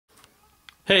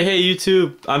Hey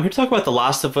YouTube, I'm here to talk about The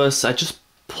Last of Us. I just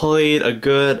played a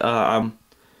good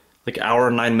like hour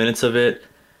and 9 minutes of it.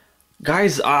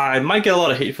 Guys, I might get a lot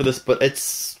of hate for this, but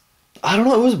I don't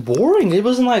know, it was boring. It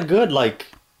wasn't that good. Like,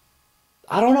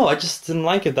 I don't know, I just didn't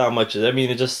like it that much. I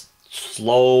mean, it just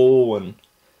slow, and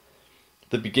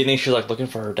the beginning she's like looking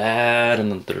for her dad,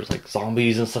 and then there's like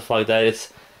zombies and stuff like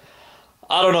that.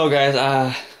 I don't know, guys.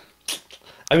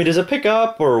 I mean, does it pick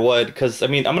up or what? Because I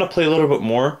mean, I'm gonna play a little bit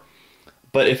more.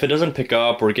 But if it doesn't pick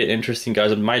up or get interesting,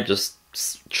 guys, I might just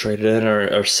trade it in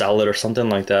or sell it or something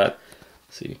like that.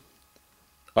 Let's see.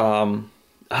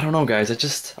 I don't know, guys.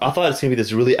 I thought it's gonna be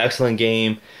this really excellent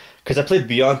game because I played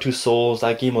Beyond Two Souls.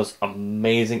 That game was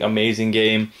amazing, amazing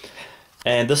game.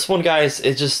 And this one, guys,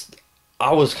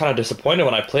 I was kind of disappointed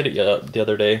when I played it the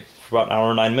other day for about an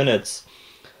hour and 9 minutes.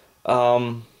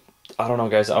 Um, I don't know,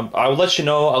 guys. I will let you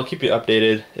know. I'll keep you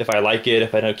updated if I like it,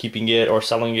 if I end up keeping it or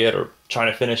selling it or trying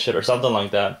to finish it or something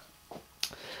like that.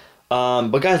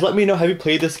 But guys, let me know. Have you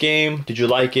played this game? Did you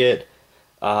like it?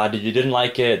 Did you didn't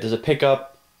like it? Does it pick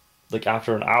up like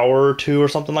after an hour or two or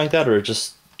something like that, or it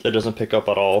doesn't pick up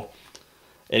at all?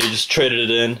 And you just traded it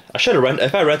in. I should have rented.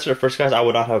 If I rented it first, guys, I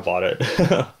would not have bought it.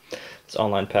 It's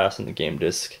online pass and the game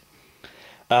disc.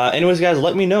 Anyways, guys,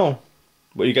 let me know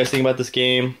what you guys think about this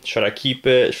game. Should I keep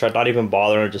it? Should I not even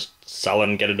bother and just sell it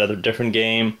and get another different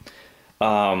game?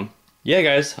 Yeah,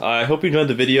 guys, I hope you enjoyed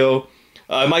the video.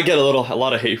 I might get a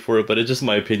lot of hate for it, but it's just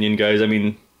my opinion, guys. I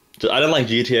mean, I didn't like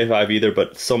GTA 5 either,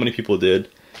 but so many people did.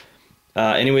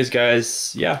 Anyways,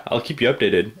 guys, yeah, I'll keep you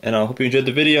updated, and I hope you enjoyed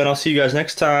the video, and I'll see you guys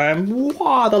next time.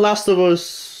 Wow, The Last of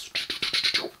Us.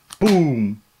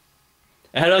 Boom.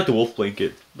 I had like the wolf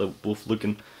blanket, the wolf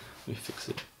looking. Let me fix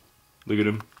it. Look at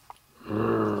him.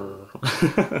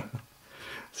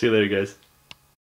 See you later, guys.